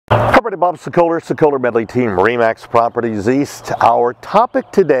Alrighty, Bob Sokoler Medley Team, RE/MAX Properties East. Our topic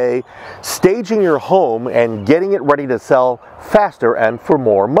today, staging your home and getting it ready to sell faster and for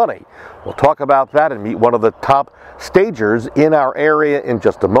more money. We'll talk about that and meet one of the top stagers in our area in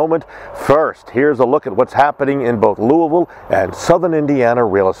just a moment. First, here's a look at what's happening in both Louisville and Southern Indiana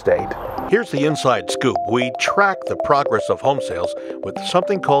real estate. Here's the inside scoop. We track the progress of home sales with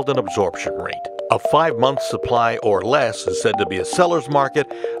something called an absorption rate. A 5-month supply or less is said to be a seller's market.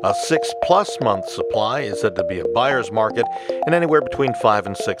 A 6+ month supply is said to be a buyer's market. And anywhere between 5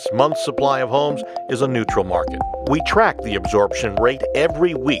 and 6 months supply of homes is a neutral market. We track the absorption rate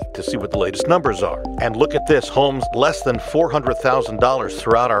every week to see what the latest numbers are. And look at this, homes less than $400,000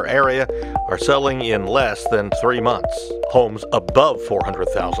 throughout our area are selling in less than 3 months. Homes above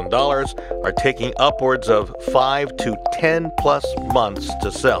 $400,000 are taking upwards of 5 to 10+ months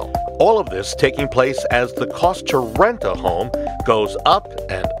to sell. All of this taking place as the cost to rent a home goes up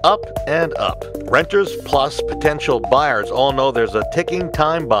and up and up. Renters plus potential buyers all know there's a ticking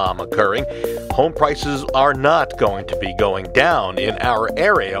time bomb occurring. Home prices are not going to be going down in our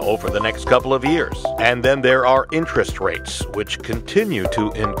area over the next couple of years. And then there are interest rates, which continue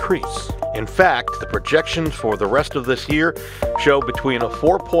to increase. In fact, the projections for the rest of this year show between a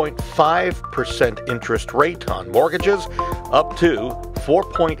 4.5% interest rate on mortgages up to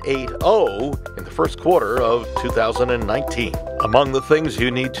 4.80 in the first quarter of 2019. Among the things you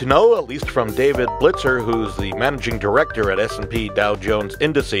need to know, at least from David Blitzer, who's the managing director at S&P Dow Jones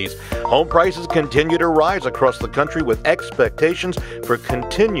Indices, home prices continue to rise across the country with expectations for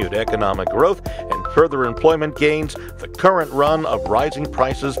continued economic growth and further employment gains. The current run of rising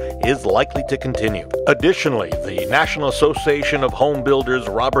prices is likely to continue. Additionally, the National Association of Home Builders,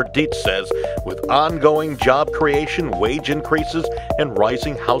 Robert Dietz, says with ongoing job creation, wage increases, and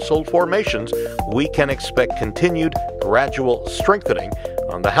rising household formations, we can expect continued gradual strengthening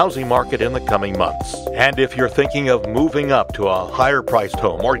on the housing market in the coming months. And if you're thinking of moving up to a higher priced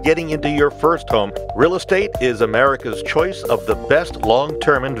home or getting into your first home, real estate is America's choice of the best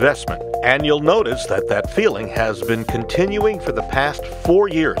long-term investment. And you'll notice that that feeling has been continuing for the past 4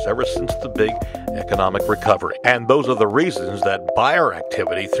 years, ever since the big economic recovery. And those are the reasons that buyer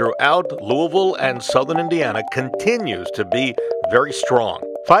activity throughout Louisville and Southern Indiana continues to be very strong.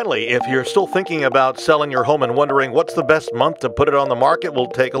 Finally, if you're still thinking about selling your home and wondering what's the best month to put it on the market, we'll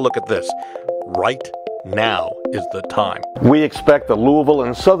take a look at this. Right now is the time. We expect the Louisville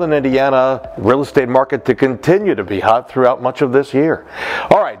and Southern Indiana real estate market to continue to be hot throughout much of this year.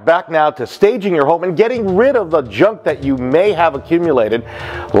 All right, back now to staging your home and getting rid of the junk that you may have accumulated.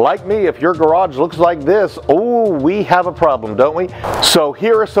 Like me, if your garage looks like this, oh, we have a problem, don't we? So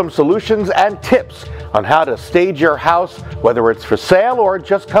here are some solutions and tips on how to stage your house, whether it's for sale or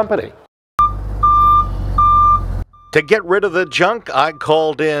just company. To get rid of the junk, I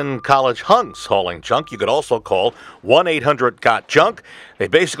called in College Hunks Hauling Junk. You could also call 1-800-GOT-JUNK. They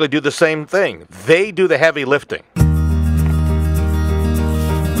basically do the same thing. They do the heavy lifting.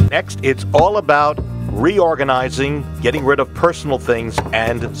 Next, it's all about reorganizing, getting rid of personal things,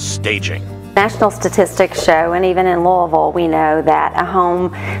 and staging. National statistics show, and even in Louisville, we know that a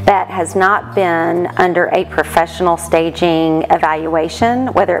home that has not been under a professional staging evaluation,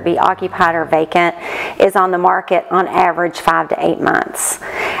 whether it be occupied or vacant, is on the market on average 5 to 8 months.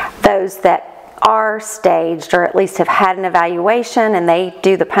 Those that are staged, or at least have had an evaluation and they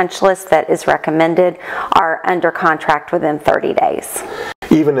do the punch list that is recommended, are under contract within 30 days.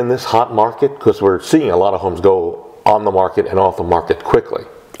 Even in this hot market, because we're seeing a lot of homes go on the market and off the market quickly.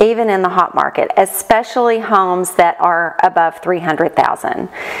 Even in the hot market, especially homes that are above $300,000.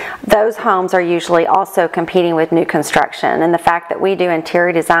 Those homes are usually also competing with new construction, and the fact that we do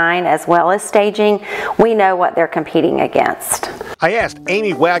interior design as well as staging, we know what they're competing against. I asked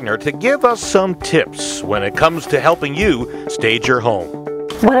Amy Wagner to give us some tips when it comes to helping you stage your home.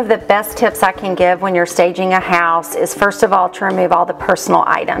 One of the best tips I can give when you're staging a house is, first of all, to remove all the personal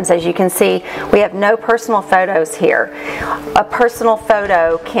items. As you can see, we have no personal photos here. A personal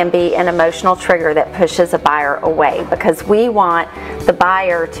photo can be an emotional trigger that pushes a buyer away, because we want the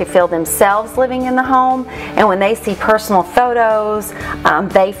buyer to feel themselves living in the home, and when they see personal photos,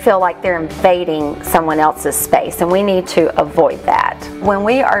 they feel like they're invading someone else's space, and we need to avoid that. When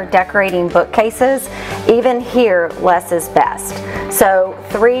we are decorating bookcases, even here, less is best. So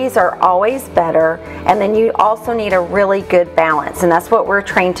 3s are always better, and then you also need a really good balance, and that's what we're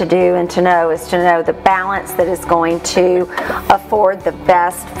trained to do and to know, is to know the balance that is going to afford the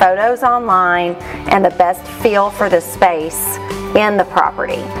best photos online and the best feel for the space in the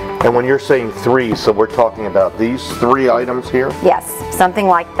property. And when you're saying 3, so we're talking about these 3 items here? Yes, something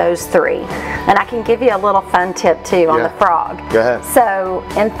like those 3. And I can give you a little fun tip too on the frog. Go ahead. So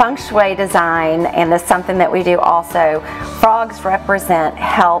in feng shui design, and this is something that we do also, frogs represent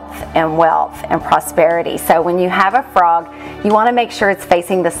health and wealth and prosperity. So when you have a frog, you want to make sure it's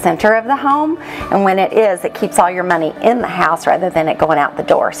facing the center of the home, and when it is, it keeps all your money in the house rather than it going out the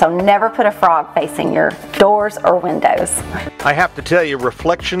door. So never put a frog facing your doors or windows. I have to tell you,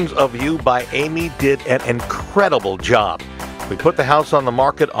 Reflections of You by Amy did an incredible job. We put the house on the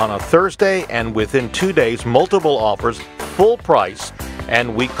market on a Thursday, and within 2 days, multiple offers, full price,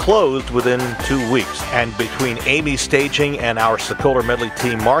 and we closed within 2 weeks. And between Amy's staging and our Sokoler Medley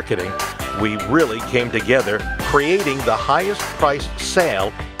team marketing, we really came together, creating the highest priced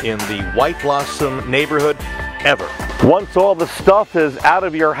sale in the White Blossom neighborhood ever. Once all the stuff is out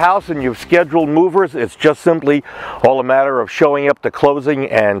of your house and you've scheduled movers, it's just simply all a matter of showing up to closing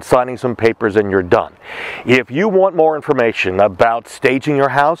and signing some papers and you're done. If you want more information about staging your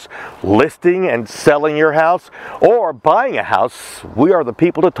house, listing and selling your house, or buying a house, we are the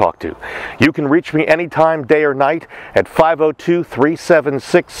people to talk to. You can reach me anytime, day or night, at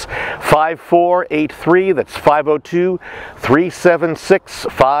 502-376-5483. That's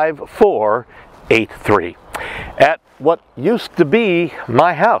 502-376-5483. At what used to be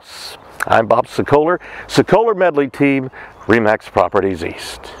my house. I'm Bob Sokoler, Sokoler Medley Team, RE/MAX Properties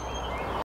East.